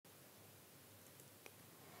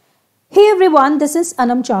Hey everyone, this is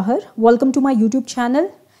Anam Chahar. Welcome to my YouTube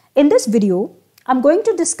channel. In this video, I'm going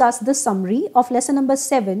to discuss the summary of lesson number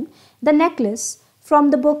 7, The Necklace,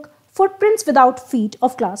 from the book Footprints Without Feet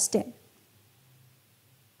of class 10.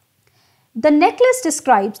 The necklace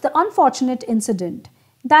describes the unfortunate incident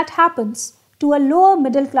that happens to a lower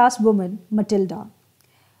middle class woman, Matilda,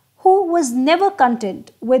 who was never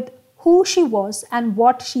content with who she was and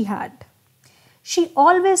what she had. She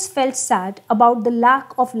always felt sad about the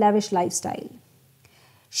lack of lavish lifestyle.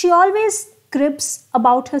 She always cribs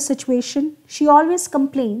about her situation. She always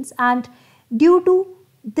complains, and due to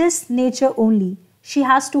this nature only, she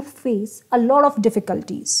has to face a lot of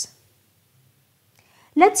difficulties.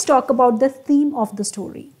 Let's talk about the theme of the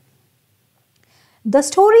story. The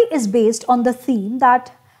story is based on the theme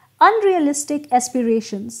that unrealistic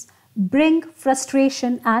aspirations bring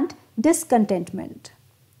frustration and discontentment.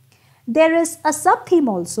 There is a sub-theme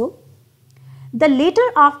also. The later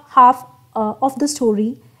half of the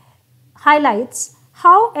story highlights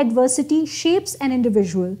how adversity shapes an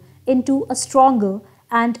individual into a stronger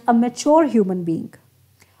and a mature human being.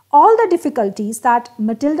 All the difficulties that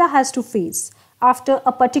Matilda has to face after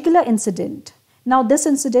a particular incident. Now this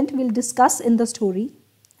incident we'll discuss in the story,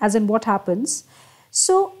 as in what happens.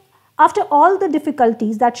 So after all the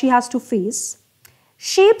difficulties that she has to face,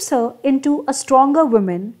 shapes her into a stronger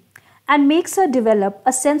woman and makes her develop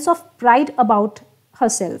a sense of pride about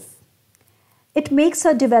herself. It makes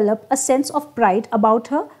her develop a sense of pride about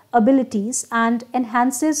her abilities and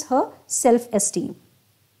enhances her self-esteem.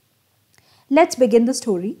 Let's begin the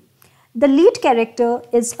story. The lead character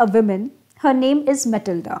is a woman. Her name is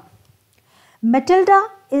Matilda. Matilda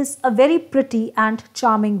is a very pretty and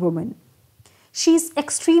charming woman. She is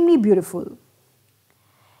extremely beautiful.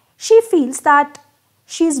 She feels that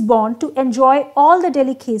she is born to enjoy all the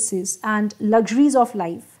delicacies and luxuries of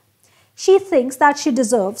life. She thinks that she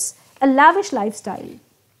deserves a lavish lifestyle.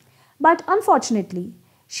 But unfortunately,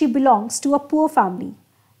 she belongs to a poor family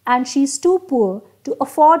and she is too poor to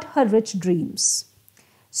afford her rich dreams.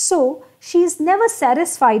 So, she is never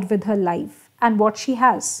satisfied with her life and what she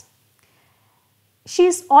has. She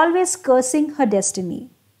is always cursing her destiny.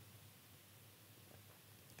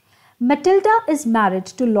 Matilda is married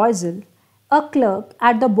to Loisel, a clerk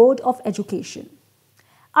at the Board of Education.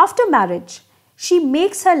 After marriage, she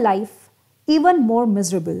makes her life even more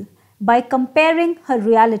miserable by comparing her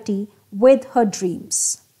reality with her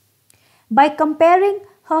dreams. By comparing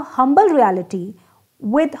her humble reality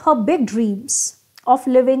with her big dreams of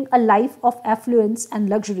living a life of affluence and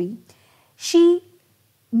luxury, she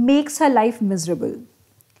makes her life miserable.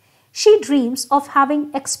 She dreams of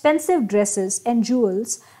having expensive dresses and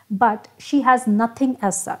jewels, but she has nothing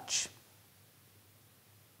as such.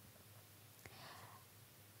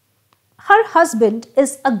 Her husband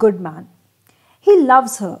is a good man. He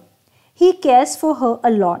loves her. He cares for her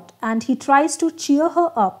a lot and he tries to cheer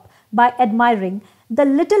her up by admiring the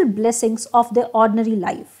little blessings of their ordinary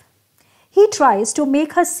life. He tries to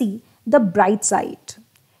make her see the bright side.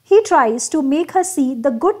 He tries to make her see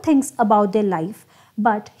the good things about their life,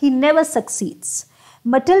 but he never succeeds.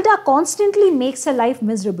 Matilda constantly makes her life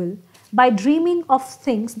miserable by dreaming of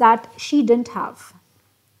things that she didn't have.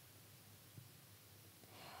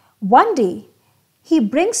 One day, he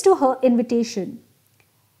brings to her invitation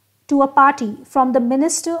to a party from the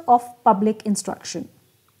Minister of Public Instruction.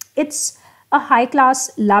 It's a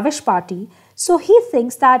high-class, lavish party, so he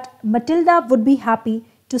thinks that Matilda would be happy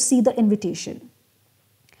to see the invitation.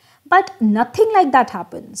 But nothing like that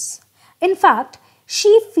happens. In fact,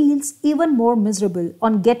 she feels even more miserable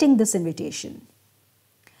on getting this invitation.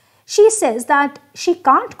 She says that she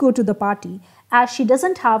can't go to the party as she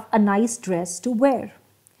doesn't have a nice dress to wear.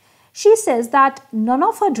 She says that none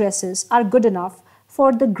of her dresses are good enough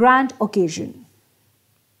for the grand occasion.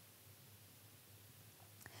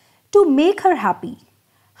 To make her happy,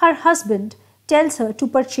 her husband tells her to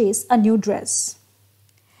purchase a new dress.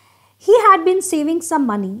 He had been saving some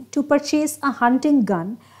money to purchase a hunting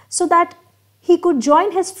gun so that he could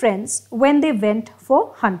join his friends when they went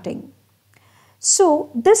for hunting. So,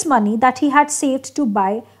 this money that he had saved to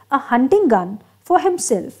buy a hunting gun for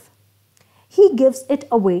himself, he gives it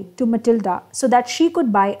away to Matilda so that she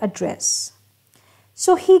could buy a dress.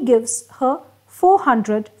 So he gives her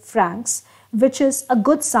 400 francs, which is a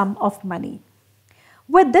good sum of money.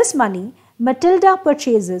 With this money, Matilda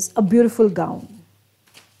purchases a beautiful gown.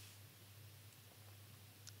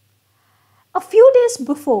 A few days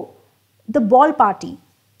before the ball party,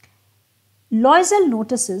 Loisel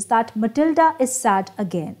notices that Matilda is sad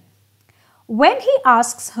again. When he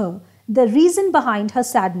asks her the reason behind her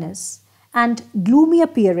sadness and gloomy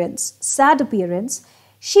appearance, sad appearance,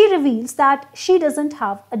 She reveals that she doesn't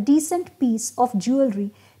have a decent piece of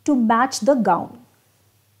jewelry to match the gown.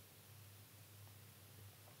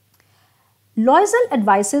 Loisel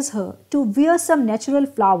advises her to wear some natural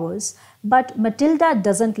flowers, but Matilda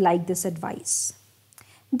doesn't like this advice.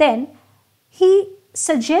 Then he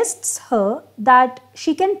suggests her that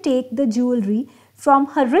she can take the jewelry from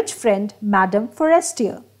her rich friend Madame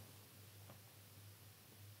Forestier.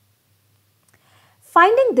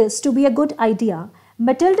 Finding this to be a good idea,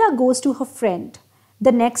 Matilda goes to her friend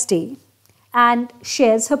the next day and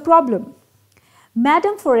shares her problem.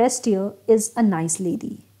 Madame Forestier is a nice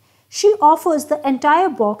lady. She offers the entire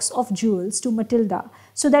box of jewels to Matilda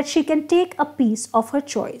so that she can take a piece of her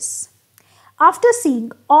choice. After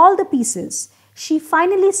seeing all the pieces, she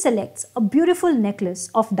finally selects a beautiful necklace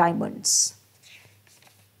of diamonds.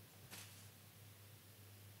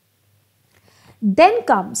 Then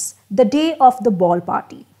comes the day of the ball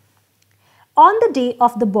party. On the day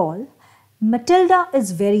of the ball, Matilda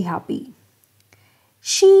is very happy.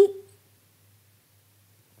 She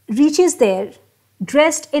reaches there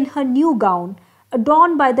dressed in her new gown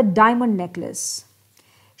adorned by the diamond necklace.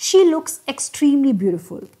 She looks extremely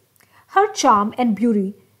beautiful. Her charm and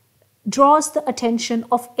beauty draws the attention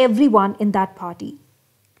of everyone in that party.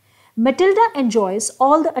 Matilda enjoys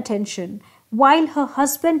all the attention while her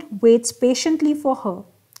husband waits patiently for her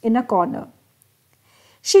in a corner.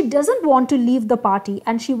 She doesn't want to leave the party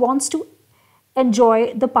and she wants to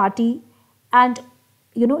enjoy the party and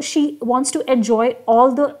she wants to enjoy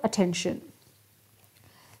all the attention.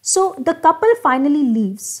 So the couple finally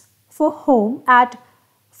leaves for home at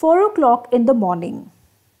 4 o'clock in the morning.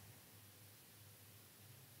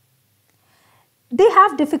 They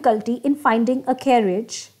have difficulty in finding a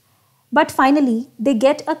carriage, but finally they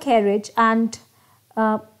get a carriage and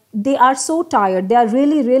they are so tired. They are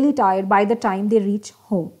really, really tired by the time they reach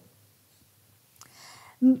home.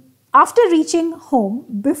 After reaching home,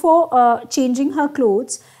 before changing her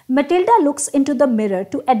clothes, Matilda looks into the mirror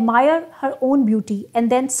to admire her own beauty, and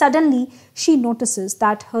then suddenly she notices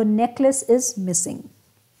that her necklace is missing.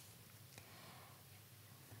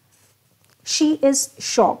 She is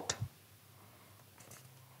shocked.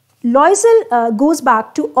 Loisel goes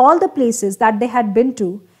back to all the places that they had been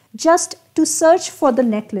to just to search for the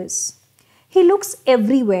necklace. He looks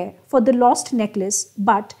everywhere for the lost necklace,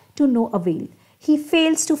 but to no avail. He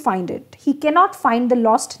fails to find it. He cannot find the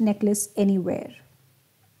lost necklace anywhere.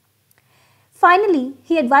 Finally,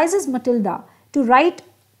 he advises Matilda to write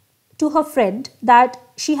to her friend that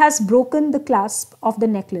she has broken the clasp of the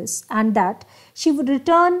necklace and that she would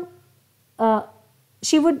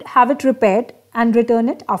have it repaired and return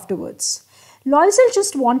it afterwards. Loisel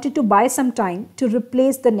just wanted to buy some time to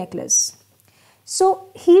replace the necklace. So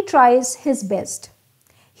he tries his best.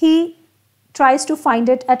 He tries to find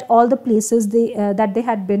it at all the places that they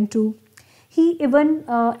had been to. He even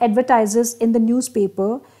advertises in the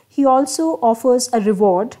newspaper. He also offers a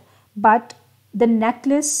reward, but the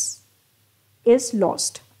necklace is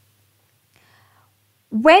lost.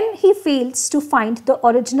 When he fails to find the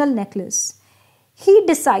original necklace, he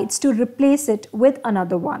decides to replace it with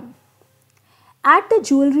another one. At the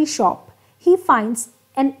jewelry shop, he finds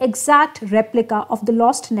an exact replica of the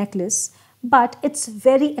lost necklace, but it's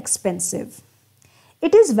very expensive.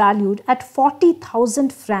 It is valued at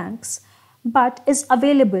 40,000 francs, but is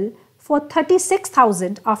available for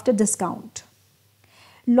 36,000 after discount.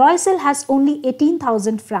 Loisel has only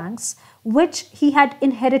 18,000 francs, which he had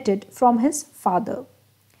inherited from his father.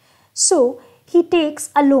 So he takes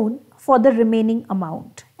a loan for the remaining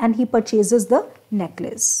amount and he purchases the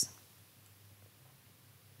necklace.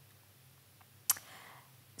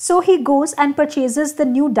 So he goes and purchases the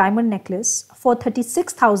new diamond necklace for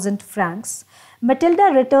 36,000 francs.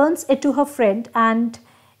 Matilda returns it to her friend and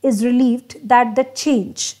is relieved that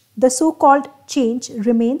the so-called change,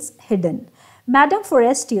 remains hidden. Madame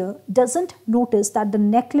Forestier doesn't notice that the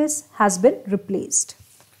necklace has been replaced.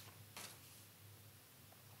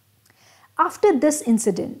 After this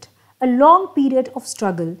incident, a long period of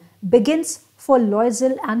struggle begins for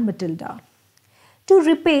Loisel and Matilda. To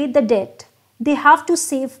repay the debt, they have to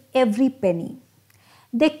save every penny.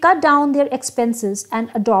 They cut down their expenses and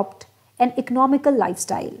adopt an economical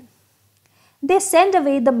lifestyle. They send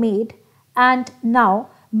away the maid, and now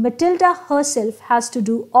Matilda herself has to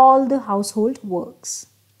do all the household works.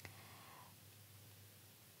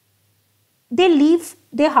 They leave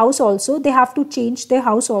their house also. They have to change their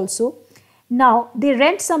house also. Now they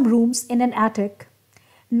rent some rooms in an attic.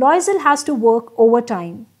 Loisel has to work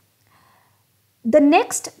overtime. The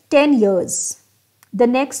next 10 years,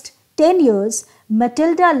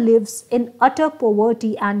 Matilda lives in utter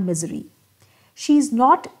poverty and misery. She is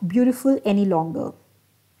not beautiful any longer.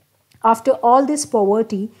 After all this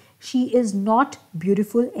poverty, she is not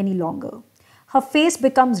beautiful any longer. Her face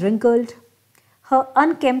becomes wrinkled. Her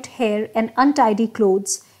unkempt hair and untidy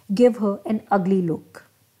clothes give her an ugly look.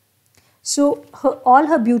 So all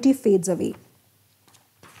her beauty fades away.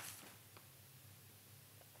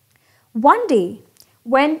 One day,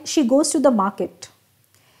 when she goes to the market,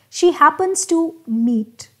 she happens to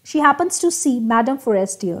see Madame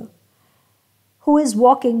Forestier, who is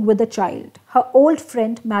walking with a child, her old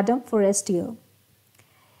friend Madame Forestier.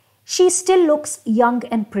 She still looks young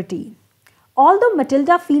and pretty. Although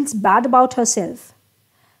Matilda feels bad about herself,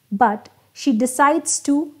 but she decides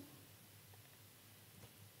to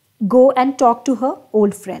go and talk to her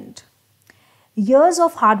old friend. Years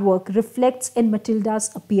of hard work reflects in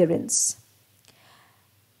Matilda's appearance.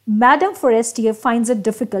 Madame Forestier finds it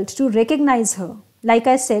difficult to recognize her. Like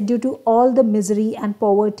I said, due to all the misery and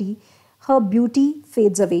poverty, her beauty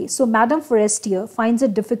fades away. So Madame Forestier finds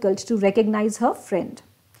it difficult to recognize her friend.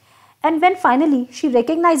 And when finally she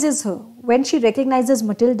recognizes her, when she recognizes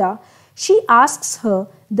Matilda, she asks her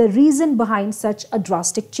the reason behind such a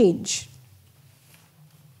drastic change.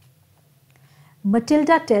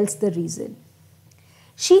 Matilda tells the reason.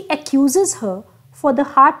 She accuses her for the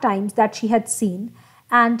hard times that she had seen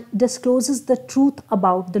and discloses the truth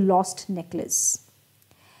about the lost necklace.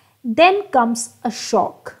 Then comes a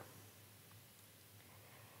shock.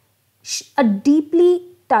 A deeply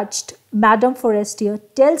touched Madame Forestier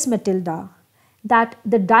tells Matilda that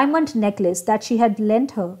the diamond necklace that she had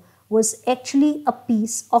lent her was actually a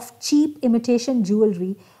piece of cheap imitation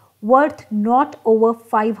jewelry worth not over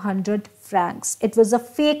 500 francs. It was a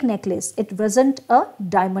fake necklace. It wasn't a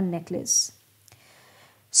diamond necklace.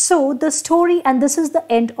 So the story, and this is the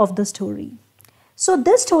end of the story. So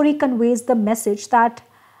this story conveys the message that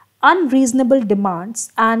unreasonable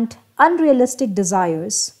demands and unrealistic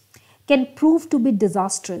desires can prove to be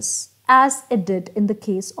disastrous, as it did in the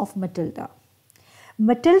case of Matilda.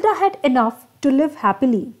 Matilda had enough to live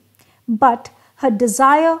happily, but her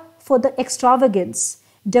desire for the extravagance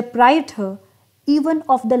deprived her even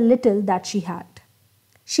of the little that she had.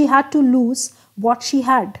 She had to lose what she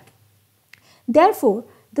had. Therefore,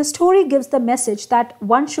 the story gives the message that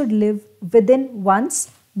one should live within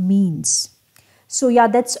one's means. So yeah,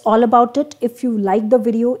 that's all about it. If you liked the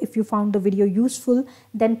video, if you found the video useful,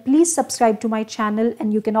 then please subscribe to my channel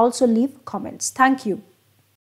and you can also leave comments. Thank you.